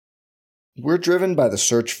We're driven by the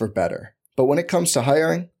search for better. But when it comes to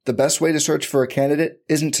hiring, the best way to search for a candidate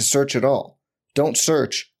isn't to search at all. Don't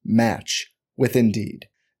search, match with Indeed.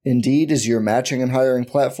 Indeed is your matching and hiring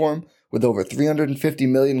platform with over 350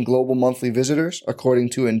 million global monthly visitors,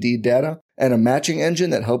 according to Indeed data, and a matching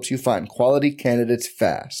engine that helps you find quality candidates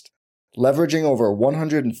fast. Leveraging over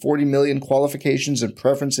 140 million qualifications and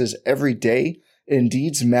preferences every day,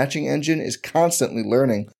 Indeed's matching engine is constantly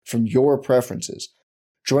learning from your preferences.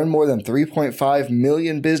 Join more than 3.5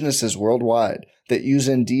 million businesses worldwide that use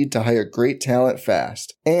Indeed to hire great talent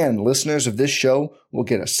fast. And listeners of this show will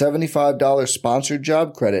get a $75 sponsored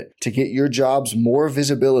job credit to get your jobs more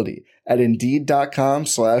visibility at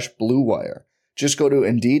Indeed.com/Blue Wire. Just go to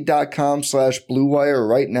Indeed.com/Blue Wire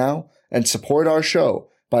right now and support our show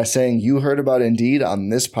by saying you heard about Indeed on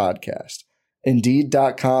this podcast.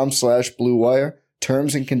 Indeed.com/Blue Wire.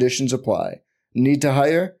 Terms and conditions apply. Need to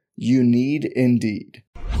hire? You need Indeed.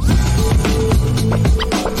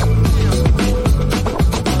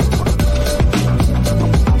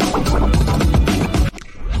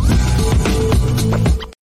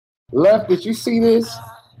 Left, did you see this?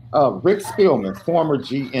 Rick Spielman, former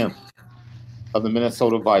GM of the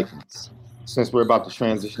Minnesota Vikings. Since we're about to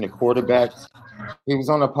transition to quarterbacks, he was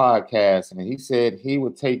on a podcast and he said he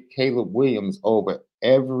would take Caleb Williams over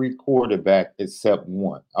every quarterback except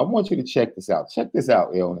one. I want you to check this out. Check this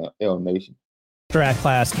out, L Nation. Draft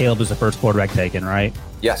class, Caleb is the first quarterback taken, right?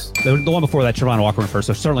 Yes. The one before that, Trevon Walker went first,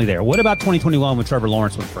 so certainly there. What about 2021 when Trevor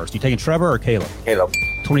Lawrence went first? You taking Trevor or Caleb? Caleb.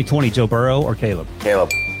 2020, Joe Burrow or Caleb? Caleb.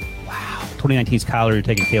 Wow. 2019's Kyler, you're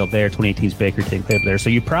taking Caleb there. 2018's Baker, you're taking Caleb there. So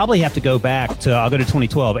you probably have to go back to, I'll go to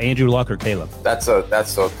 2012, Andrew Luck or Caleb? That's a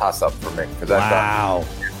toss-up for me. Because I thought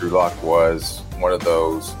Andrew Luck was one of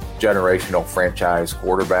those generational franchise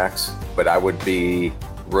quarterbacks, but I would be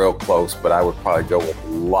real close, but I would probably go with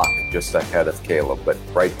Luck just ahead of Caleb. But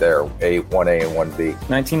right there, 1A and 1B.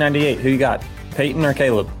 1998, who you got? Peyton or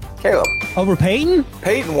Caleb? Caleb. Over Peyton?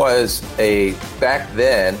 Peyton was back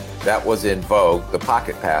then, that was in vogue, the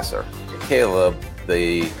pocket passer. Caleb,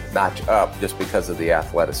 the notch up just because of the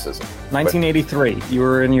athleticism. 1983, you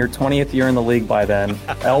were in your 20th year in the league by then.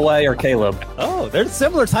 Elway or Caleb? Oh, they're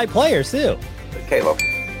similar type players too. Caleb.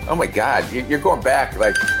 Oh my God, you're going back.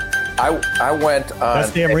 Like I went on.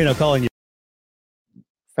 That's Dan Marino calling you.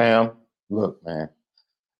 Fam, look, man.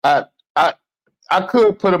 I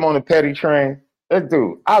could put him on the petty train. That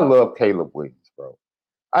dude, I love Caleb Williams, bro.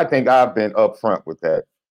 I think I've been upfront with that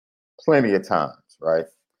plenty of times, right?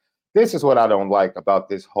 This is what I don't like about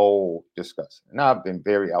this whole discussion. And I've been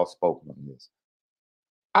very outspoken on this.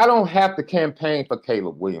 I don't have to campaign for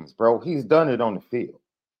Caleb Williams, bro. He's done it on the field.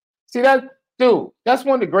 See that, dude, that's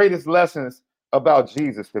one of the greatest lessons about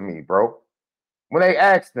Jesus to me, bro. When they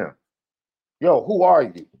asked him, yo, who are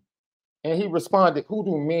you? And he responded, who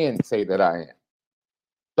do men say that I am?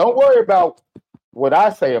 Don't worry about what I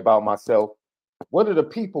say about myself. What are the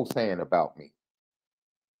people saying about me?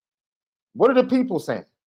 What are the people saying?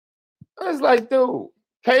 It's like, dude,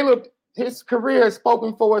 Caleb, his career has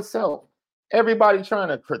spoken for itself. Everybody trying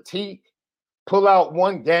to critique, pull out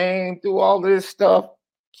one game, do all this stuff,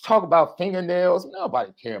 talk about fingernails.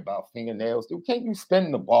 Nobody care about fingernails, dude. Can't you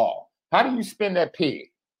spin the ball? How do you spin that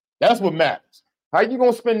pig? That's what matters. How you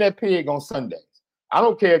going to spin that pig on Sundays? I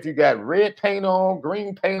don't care if you got red paint on,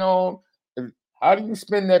 green paint on. How do you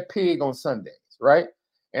spin that pig on Sundays, right?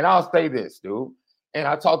 And I'll say this, dude. And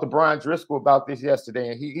I talked to Brian Driscoll about this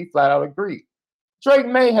yesterday, and he flat out agreed. Drake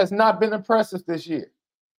May has not been impressive this year.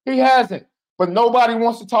 He hasn't, but nobody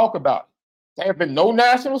wants to talk about it. There have been no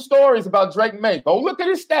national stories about Drake May. Go look at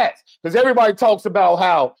his stats, because everybody talks about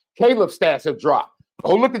how Caleb's stats have dropped.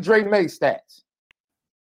 Go look at Drake May's stats.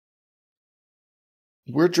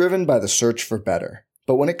 We're driven by the search for better.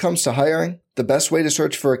 But when it comes to hiring, the best way to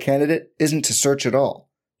search for a candidate isn't to search at all.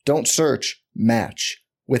 Don't search, match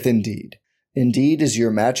with Indeed. Indeed is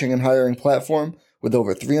your matching and hiring platform with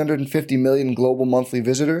over 350 million global monthly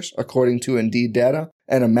visitors, according to Indeed data,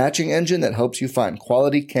 and a matching engine that helps you find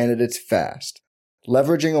quality candidates fast.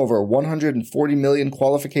 Leveraging over 140 million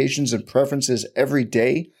qualifications and preferences every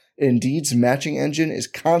day, Indeed's matching engine is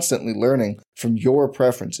constantly learning from your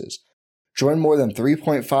preferences. Join more than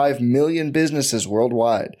 3.5 million businesses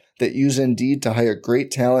worldwide that use Indeed to hire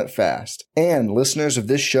great talent fast. And listeners of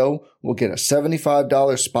this show will get a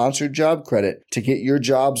 $75 sponsored job credit to get your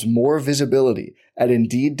jobs more visibility at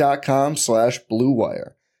Indeed.com/Blue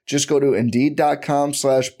Wire. Just go to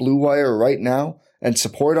Indeed.com/Blue Wire right now and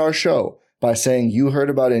support our show by saying you heard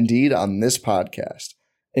about Indeed on this podcast.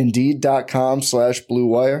 Indeed.com/Blue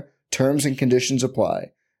Wire. Terms and conditions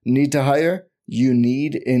apply. Need to hire? You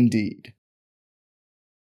need Indeed.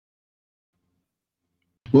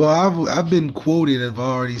 Well, I've been quoted of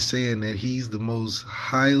already saying that he's the most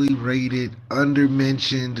highly rated,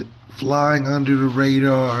 undermentioned, flying under the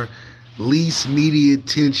radar, least media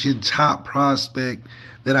attention top prospect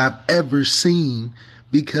that I've ever seen.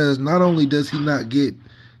 Because not only does he not get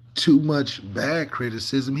too much bad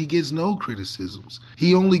criticism, he gets no criticisms.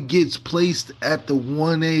 He only gets placed at the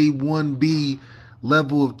 1A, 1B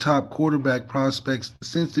level of top quarterback prospects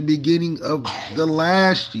since the beginning of the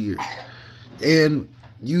last year. And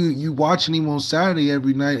you watching him on Saturday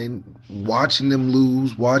every night and watching them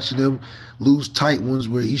lose tight ones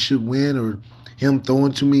where he should win, or him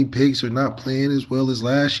throwing too many picks or not playing as well as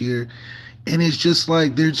last year. And it's just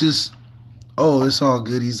like they're just, oh, it's all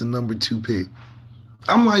good. He's the number 2 pick.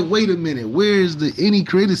 I'm like, wait a minute, where's the any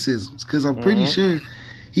criticisms? Because I'm pretty sure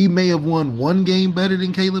he may have won one game better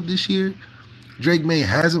than Caleb this year. Drake May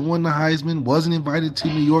hasn't won the Heisman, wasn't invited to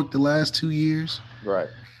New York the last 2 years. Right.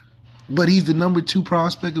 But he's the number 2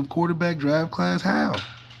 prospect of quarterback draft class. How?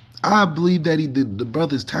 I believe that the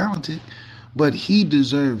brother's talented, but he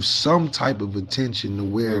deserves some type of attention to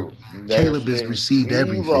where Caleb has received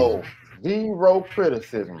everything. Zero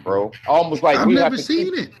criticism, bro. Almost like I've never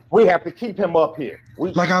seen it. We have to keep him up here.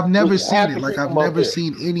 I've never seen it. Like I've never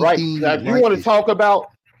seen anything. Right. Now, you want to talk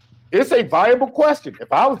about? It's a viable question.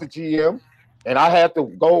 If I was the GM and I had to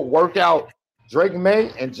go work out Drake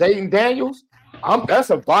May and Jaden Daniels,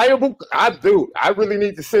 that's a viable. I really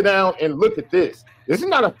need to sit down and look at this. This is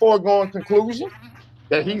not a foregone conclusion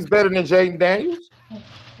that he's better than Jaden Daniels.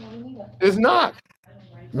 It's not.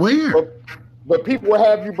 Where? But people will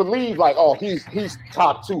have you believe like, oh, he's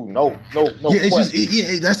top 2. No. Yeah, it's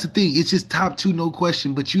just that's the thing. It's just top 2, no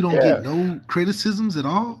question. But you don't get no criticisms at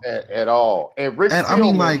all. At all. And Rick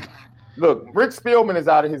Spielman, look, Rick Spielman is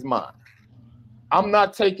out of his mind. I'm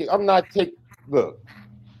not taking. Look.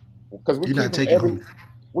 Because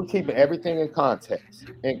we're keeping everything in context.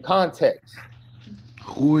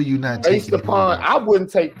 Who are you not taking? Based upon, I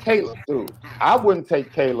wouldn't take Caleb, dude. I wouldn't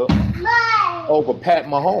take Caleb over Pat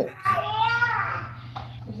Mahomes.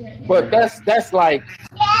 But that's like,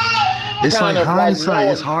 it's like hindsight.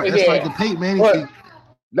 It's hard. It's like the Peyton Manning thing.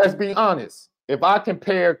 Let's be honest. If I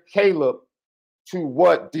compare Caleb to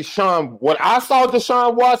what I saw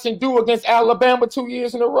Deshaun Watson do against Alabama 2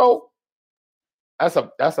 years in a row, that's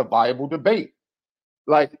a viable debate.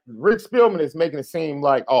 Like Rick Spielman is making it seem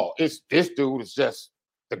like, oh, this dude is just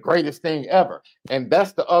the greatest thing ever. And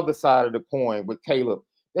that's the other side of the coin with Caleb.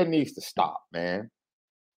 That needs to stop, man.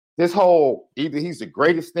 This whole, either he's the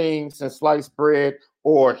greatest thing since sliced bread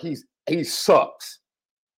or he sucks.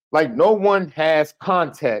 Like no one has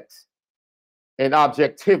context and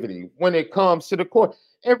objectivity when it comes to the court.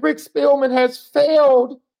 And Rick Spielman has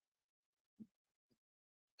failed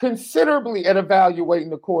considerably at evaluating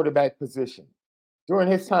the quarterback position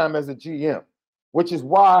during his time as a GM, which is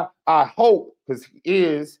why I hope, because he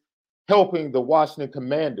is helping the Washington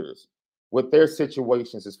Commanders with their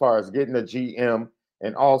situations as far as getting a GM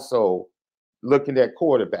and also looking at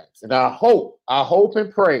quarterbacks. And I hope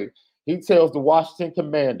and pray he tells the Washington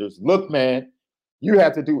Commanders, look, man, you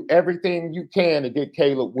have to do everything you can to get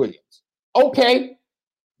Caleb Williams. Okay,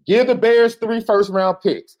 give the Bears 3 first-round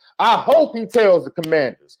picks. I hope he tells the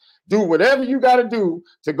Commanders, do whatever you got to do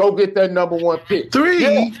to go get that number 1 pick. 3?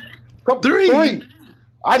 Yeah. 3?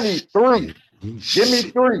 I need 3. Give me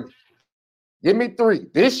 3. Give me 3.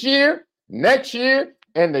 This year, next year,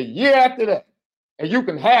 and the year after that. And you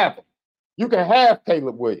can have him. You can have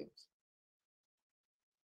Caleb Williams.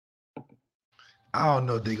 I don't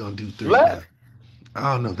know if they're going to do 3. I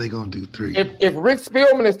don't know if they're going to do 3. If Rick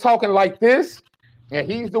Spielman is talking like this, and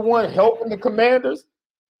he's the one helping the Commanders,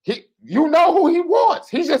 you know who he wants.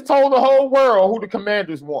 He just told the whole world who the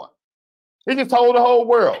Commanders want. He just told the whole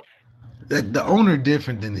world. The owner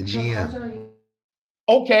different than the GM.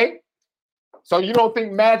 Okay. So you don't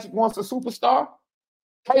think Magic wants a superstar?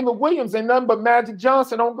 Caleb Williams ain't nothing but Magic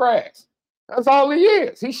Johnson on grass. That's all he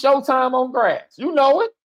is. He's Showtime on grass. You know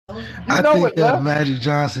it. I think that Magic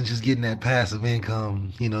Johnson just getting that passive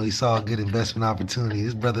income. You know, he saw a good investment opportunity.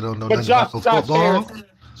 His brother don't know nothing about football.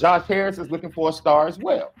 Josh Harris is looking for a star as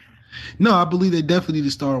well. No, I believe they definitely need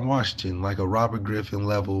to star in Washington, like a Robert Griffin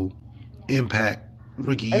level impact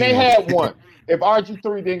rookie. And they had one. If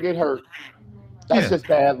RG3 didn't get hurt, that's just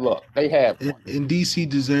bad luck. They have one. And DC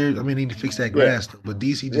deserves, I mean, they need to fix that grass, but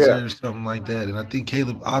DC deserves something like that. And I think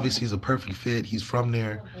Caleb obviously is a perfect fit. He's from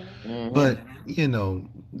there. Mm-hmm. But, you know,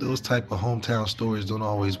 those type of hometown stories don't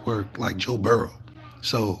always work, like Joe Burrow.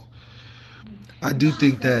 So I do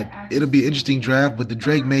think that it'll be an interesting draft, but the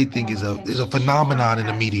Drake May thing is a phenomenon in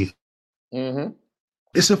the media. Mm-hmm.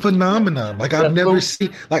 It's a phenomenon. Like I've never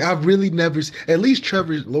seen. Like I've really never. At least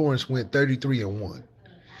Trevor Lawrence went 33-1.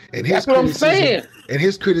 And That's what I'm saying. And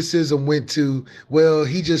his criticism went to, well,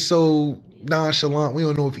 he just so nonchalant. We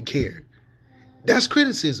don't know if he cared. That's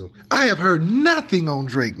criticism. I have heard nothing on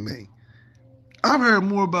Drake May. I've heard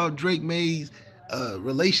more about Drake May's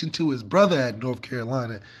relation to his brother at North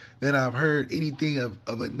Carolina than I've heard anything of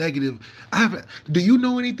a negative. Do you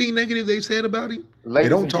know anything negative they've said about him? They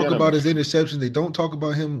don't talk about his interceptions. They don't talk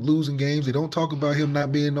about him losing games. They don't talk about him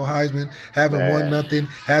not being no Heisman, having won nothing,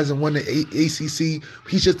 hasn't won the ACC.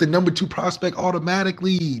 He's just the number 2 prospect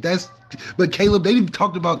automatically. But Caleb, they even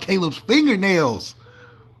talked about Caleb's fingernails.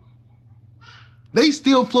 They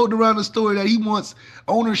still floating around the story that he wants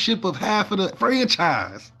ownership of half of the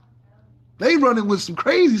franchise. They running with some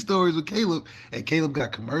crazy stories with Caleb, and Caleb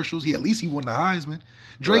got commercials. At least he won the Heisman.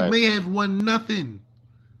 Drake May have won nothing.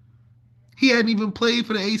 He hadn't even played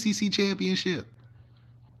for the ACC championship.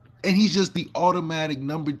 And he's just the automatic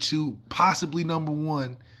number 2, possibly number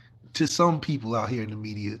 1 to some people out here in the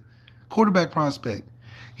media. Quarterback prospect.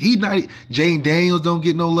 Jane Daniels don't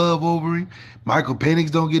get no love over him. Michael Penix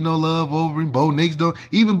don't get no love over him. Bo Nix don't.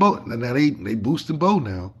 Even Bo. Now they boosting Bo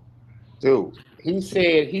now. Dude, he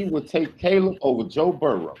said he would take Caleb over Joe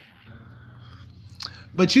Burrow.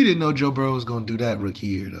 But you didn't know Joe Burrow was going to do that rookie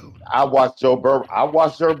year, though. I watched Joe Burrow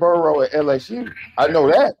at LSU. I know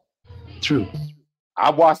that. True. I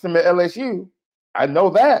watched him at LSU. I know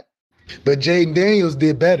that. But Jaden Daniels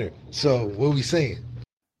did better. So what are we saying?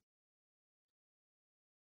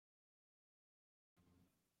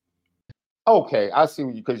 Okay, I see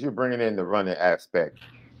you because you're bringing in the running aspect.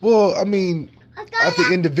 Well, I mean, I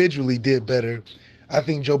think individually did better. I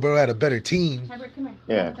think Joe Burrow had a better team.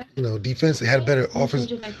 Yeah. Defensively had a better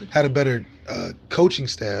offense, had a better coaching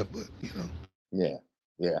staff, but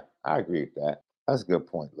Yeah, I agree with that. That's a good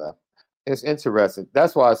point, Left. It's interesting.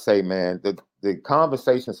 That's why I say, man, the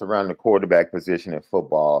conversation surrounding the quarterback position in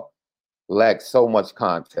football lacks so much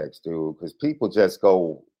context, dude, because people just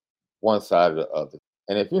go one side or the other.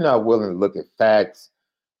 And if you're not willing to look at facts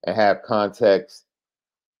and have context,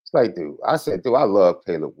 it's like, dude, I love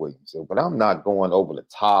Caleb Williams, dude, but I'm not going over the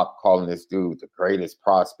top, calling this dude the greatest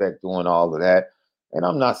prospect, doing all of that. And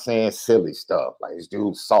I'm not saying silly stuff like this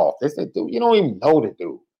dude's soft. This dude, you don't even know the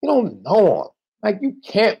dude. You don't know him. Like, you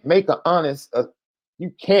can't make an honest,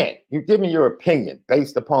 you can't. You're giving your opinion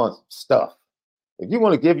based upon stuff. If you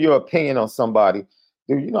want to give your opinion on somebody,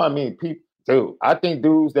 dude, you know what I mean? Dude, I think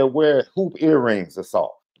dudes that wear hoop earrings are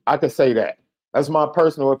soft. I could say that. That's my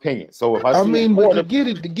personal opinion. So if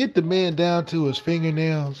to get the man down to his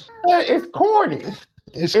fingernails, it's corny.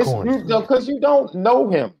 It's corny because you don't know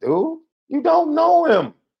him, dude. You don't know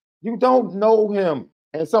him. You don't know him.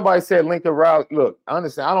 And somebody said Lincoln Riley. Look,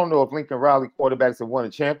 honestly, I don't know if Lincoln Riley quarterbacks have won a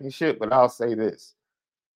championship, but I'll say this: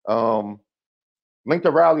 Lincoln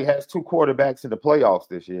Riley has 2 quarterbacks in the playoffs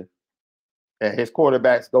this year, and his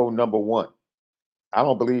quarterbacks go number 1. I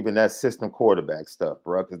don't believe in that system quarterback stuff,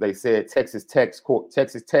 bro, because they said Texas Tech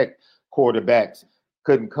quarterbacks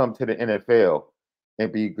couldn't come to the NFL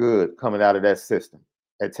and be good coming out of that system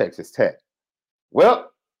at Texas Tech.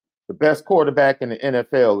 Well, the best quarterback in the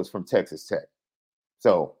NFL is from Texas Tech.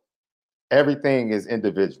 So everything is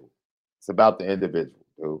individual. It's about the individual,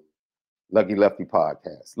 dude. Lucky Lefty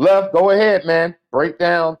podcast. Left, go ahead, man. Break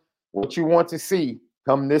down what you want to see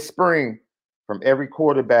come this spring from every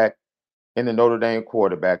quarterback in the Notre Dame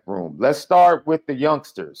quarterback room. Let's start with the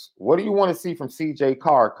youngsters. What do you want to see from CJ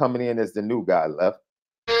Carr coming in as the new guy, Left?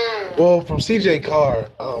 Well, from CJ Carr,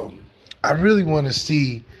 I really want to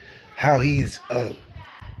see how he's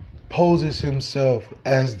poses himself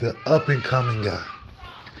as the up-and-coming guy.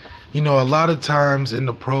 A lot of times in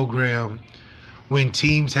the program, when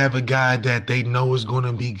teams have a guy that they know is going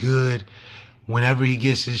to be good, whenever he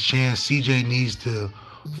gets his chance, CJ needs to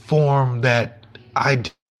form that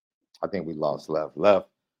idea. I think we lost Left. Left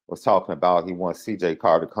was talking about he wants CJ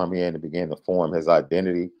Carr to come in and begin to form his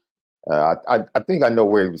identity. I think I know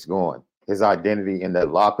where he was going. His identity in that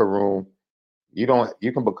locker room. You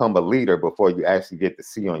can become a leader before you actually get the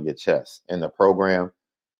C on your chest in the program.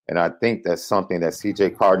 And I think that's something that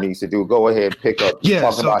CJ Carr needs to do. Go ahead, pick up,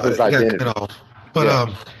 talk about his identity. But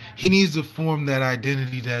he needs to form that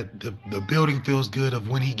identity that the building feels good of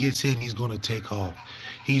when he gets in, he's going to take off.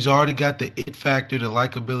 He's already got the it factor, the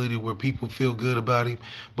likability where people feel good about him,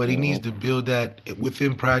 but he needs to build that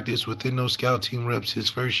within practice, within those scout team reps his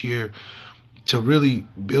first year to really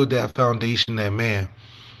build that foundation that, man,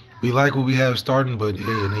 we like what we have starting, but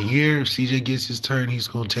in a year, if CJ gets his turn, he's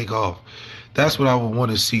going to take off. That's what I would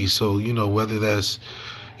want to see. So, whether that's,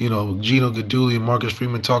 Gino Guidugli and Marcus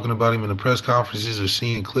Freeman talking about him in the press conferences or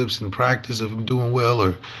seeing clips in practice of him doing well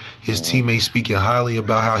or his teammates speaking highly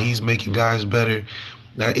about how he's making guys better,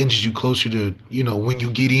 that inches you closer to, when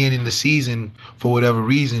you get in the season for whatever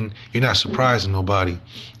reason, you're not surprising nobody.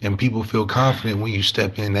 And people feel confident when you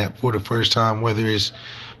step in that for the first time, whether it's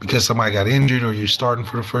because somebody got injured or you're starting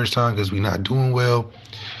for the first time because we're not doing well.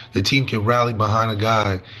 The team can rally behind a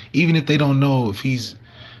guy, even if they don't know if he's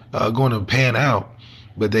going to pan out,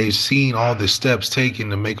 but they've seen all the steps taken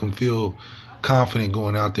to make them feel confident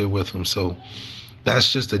going out there with them. So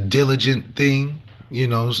that's just a diligent thing,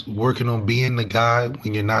 working on being the guy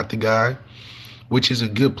when you're not the guy, which is a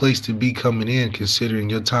good place to be coming in, considering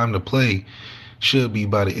your time to play should be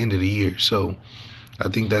by the end of the year. So I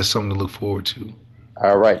think that's something to look forward to.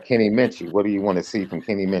 All right, Kenny Minchie. What do you want to see from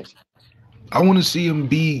Kenny Minchie? I want to see him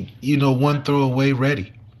be, one throw away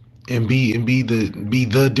ready and be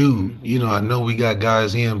the dude. I know we got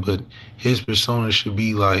guys in, but his persona should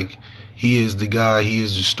be like he is the guy, he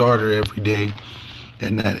is the starter every day.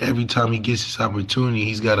 And that every time he gets his opportunity,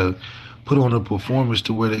 he's got to put on a performance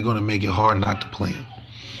to where they're going to make it hard not to play him.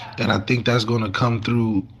 And I think that's going to come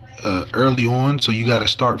through early on. So you got to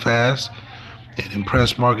start fast and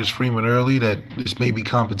impress Marcus Freeman early that this may be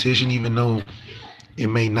competition, even though it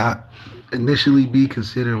may not initially be,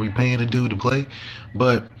 considering we paying a dude to play.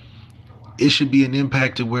 But it should be an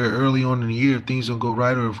impact to where early on in the year, if things don't go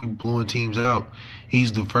right or if we're blowing teams out,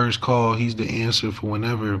 he's the first call, he's the answer for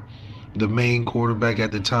whenever the main quarterback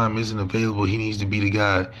at the time isn't available. He needs to be the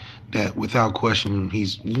guy that, without question,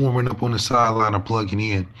 he's warming up on the sideline or plugging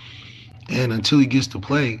in. And until he gets to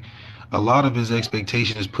play, a lot of his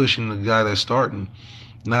expectation is pushing the guy that's starting,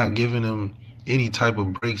 not giving him any type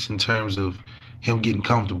of breaks in terms of him getting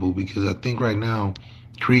comfortable, because I think right now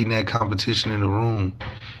creating that competition in the room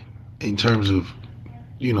in terms of,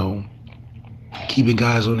 keeping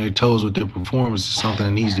guys on their toes with their performance is something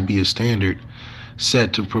that needs to be a standard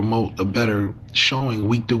set to promote a better showing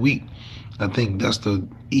week to week. I think that's the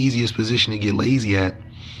easiest position to get lazy at,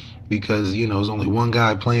 because, there's only one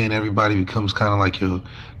guy playing. Everybody becomes kind of like your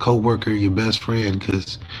co-worker, your best friend,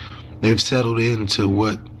 because they've settled into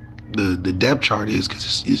what the depth chart is,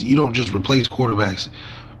 because you don't just replace quarterbacks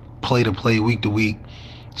play to play, week to week.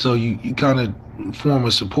 So you kind of form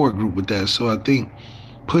a support group with that. So I think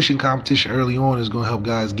pushing competition early on is going to help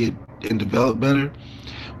guys get and develop better,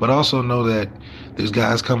 but also know that there's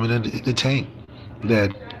guys coming in the tank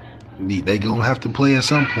that they going to have to play at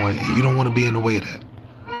some point, and you don't want to be in the way of that.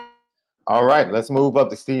 All right, let's move up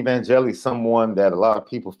to Steve Angeli, someone that a lot of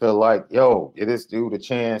people feel like, give this dude a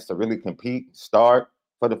chance to really compete, start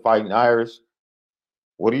for the Fighting Irish.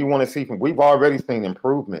 What do you want to see from? We've already seen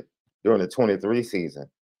improvement during the 23 season.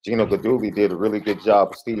 Gino Gaduli did a really good job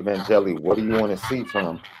with Steve Angeli. What do you want to see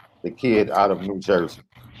from the kid out of New Jersey?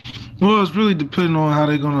 Well, it's really depending on how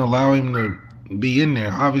they're going to allow him to be in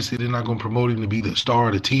there. Obviously, they're not going to promote him to be the star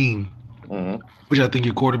of the team, which I think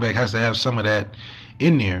your quarterback has to have some of that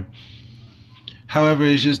in there. However,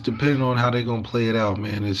 it's just depending on how they're going to play it out,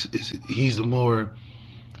 man. He's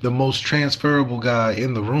the most transferable guy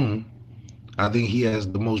in the room. I think he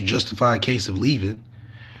has the most justified case of leaving.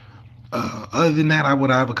 Other than that, I would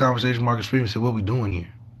have a conversation with Marcus Freeman and say, what are we doing here?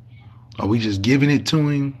 Are we just giving it to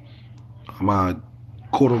him? Am I,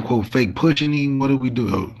 quote-unquote, fake pushing him? What do we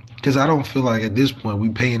do? Because I don't feel like at this point we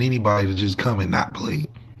paying anybody to just come and not play,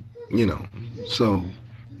 So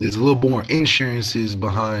there's a little more insurances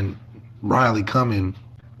behind Riley coming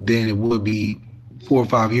than it would be 4 or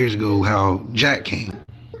 5 years ago how Jack came.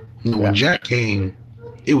 When Jack came,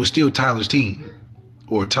 it was still Tyler's team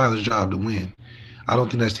or Tyler's job to win. I don't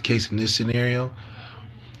think that's the case in this scenario.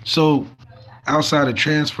 So outside of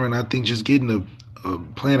transferring, I think just getting a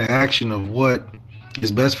plan of action of what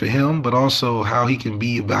is best for him, but also how he can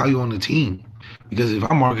be a value on the team. Because if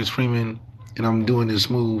I'm Marcus Freeman and I'm doing this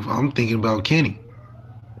move, I'm thinking about Kenny.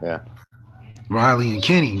 Yeah. Riley and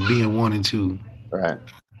Kenny being 1 and 2. Right.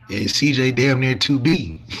 And CJ damn near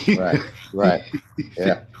 2B. Right.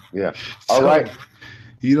 Yeah. All right.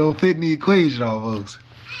 You don't fit in the equation almost.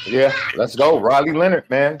 Yeah, let's go. Riley Leonard,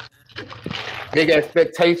 man. Big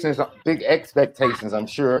expectations, I'm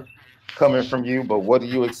sure, coming from you. But what do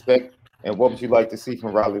you expect, and what would you like to see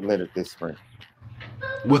from Riley Leonard this spring?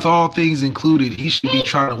 With all things included, he should be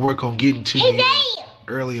trying to work on getting to you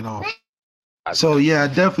early and often. So, yeah, I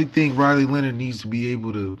definitely think Riley Leonard needs to be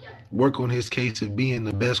able to work on his case of being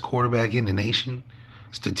the best quarterback in the nation,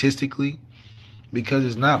 statistically, because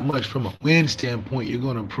it's not much from a win standpoint you're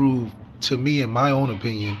going to prove, to me, in my own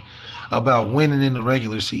opinion, about winning in the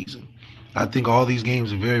regular season. I think all these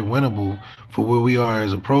games are very winnable for where we are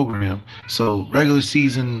as a program. So regular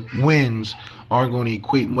season wins aren't going to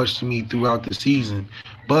equate much to me throughout the season,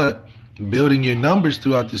 but building your numbers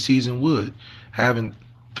throughout the season would. Having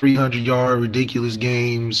 300-yard ridiculous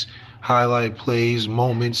games, highlight plays,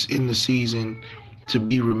 moments in the season to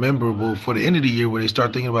be rememberable for the end of the year where they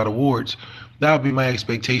start thinking about awards. That would be my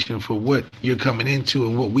expectation for what you're coming into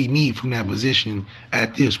and what we need from that position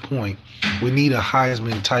at this point. We need a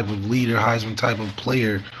Heisman type of leader, Heisman type of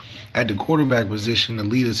player at the quarterback position to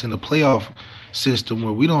lead us in a playoff system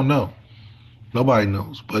where we don't know. Nobody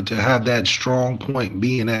knows. But to have that strong point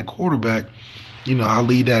being that quarterback, I'll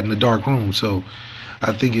leave that in the dark room. So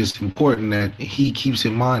I think it's important that he keeps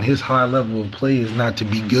in mind his high level of play is not to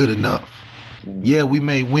be good enough. Yeah, we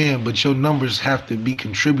may win, but your numbers have to be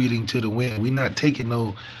contributing to the win. We're not taking no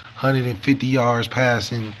 150 yards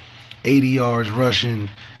passing, 80 yards rushing,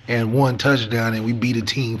 and 1 touchdown, and we beat a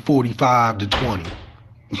team 45-20.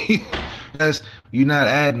 You're not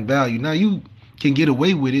adding value. Now, you can get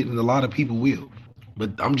away with it, and a lot of people will.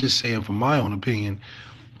 But I'm just saying, from my own opinion,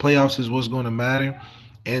 playoffs is what's going to matter,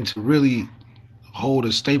 and to really hold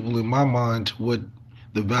a staple in my mind to what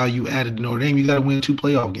the value added to Notre Dame, you got to win 2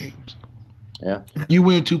 playoff games. Yeah. You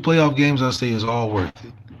win 2 playoff games, I'll say it's all worth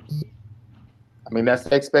it. I mean, that's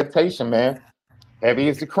the expectation, man. Heavy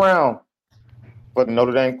is the crown for the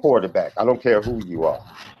Notre Dame quarterback. I don't care who you are.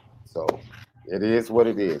 So it is what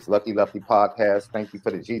it is. Lucky Lefty Podcast. Thank you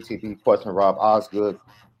for the GTB question, Rob Osgood.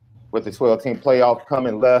 With the 12-team playoff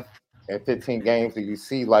coming left and 15 games, do you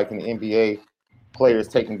see, like in the NBA, players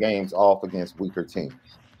taking games off against weaker teams?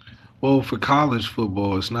 Well, for college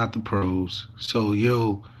football, it's not the pros. So,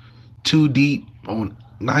 too deep on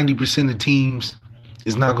 90% of teams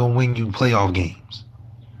is not going to win you playoff games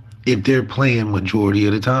if they're playing majority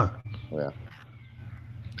of the time. Yeah.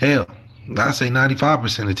 Hell, I say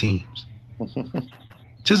 95% of teams.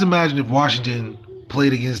 Just imagine if Washington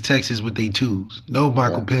played against Texas with their twos. No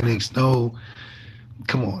Michael Penix, no.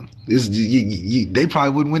 Come on. They probably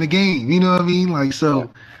wouldn't win a game. You know what I mean?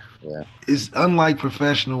 It's unlike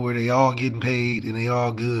professional where they all getting paid and they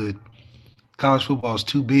all good. College football is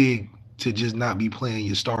too big to just not be playing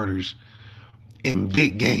your starters in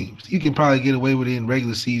big games. You can probably get away with it in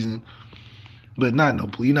regular season, but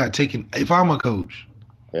you're not taking. If I'm a coach,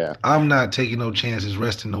 I'm not taking no chances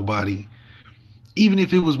resting nobody, even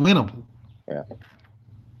if it was winnable.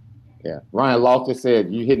 Yeah. Ryan Loftus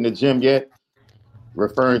said, "You hitting the gym yet?"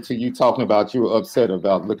 Referring to you talking about you were upset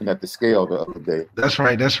about looking at the scale the other day. That's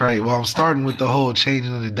right. Well, I'm starting with the whole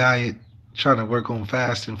changing of the diet, trying to work on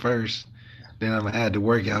fasting first. Then I'm going to add the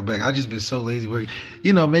workout back. I've just been so lazy working.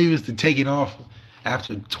 Maybe it's to take it off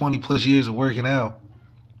after 20 plus years of working out.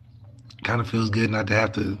 Kind of feels good not to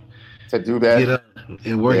have to do that. Get up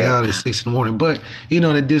and work out at 6 in the morning. But,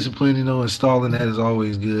 the discipline, installing that is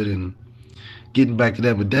always good and getting back to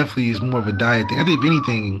that. But definitely it's more of a diet thing. I think if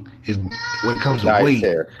anything, is when it comes to weight,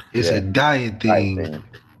 it's a diet thing.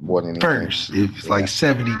 More than first, it's like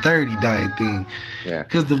 70-30 diet thing. Yeah.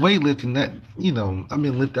 Because the weightlifting, that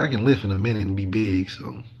I can lift in a minute and be big.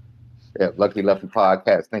 So. Yeah, Lucky Lefty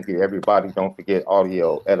Podcast. Thank you, everybody. Don't forget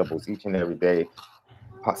audio edibles each and every day.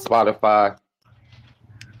 Spotify,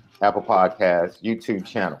 Apple Podcasts, YouTube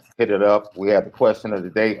channel. Hit it up. We have the question of the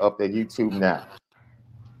day up at YouTube now.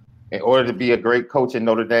 In order to be a great coach at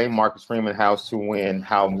Notre Dame, Marcus Freeman has to win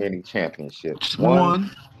how many championships? One.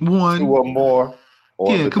 2 or more.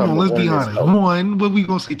 Yeah, come on, let's be honest. Coach. 1, what we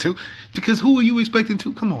gonna say 2? Because who are you expecting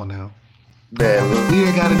to? Come on now. Man, we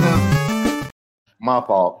ain't got enough. My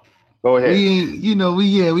fault. Go ahead.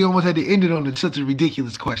 We almost had to end it on such a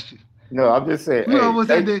ridiculous question. No, I'm just saying. We almost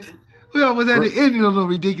had to end it on a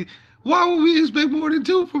ridiculous. Why would we expect more than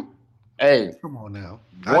 2 from? Hey, come on now.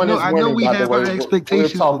 I know we have our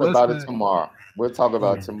expectations. We'll talk about it tomorrow.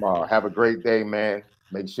 Tomorrow. Have a great day, man.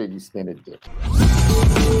 Make sure you spend it good.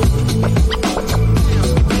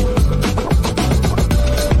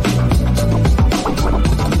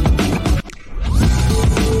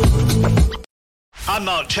 I'm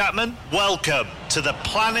Mark Chapman. Welcome to the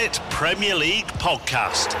Planet Premier League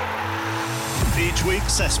podcast. Each week,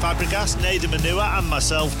 Cesc Fabregas, Nader Manua and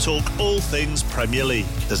myself talk all things Premier League.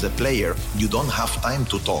 As a player, you don't have time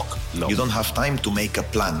to talk. No. You don't have time to make a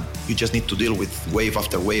plan. You just need to deal with wave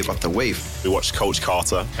after wave after wave. We watched Coach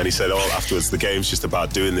Carter and he said, afterwards, the game's just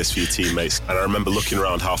about doing this for your teammates. And I remember looking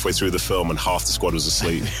around halfway through the film and half the squad was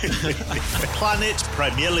asleep. Planet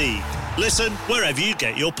Premier League. Listen wherever you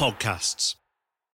get your podcasts.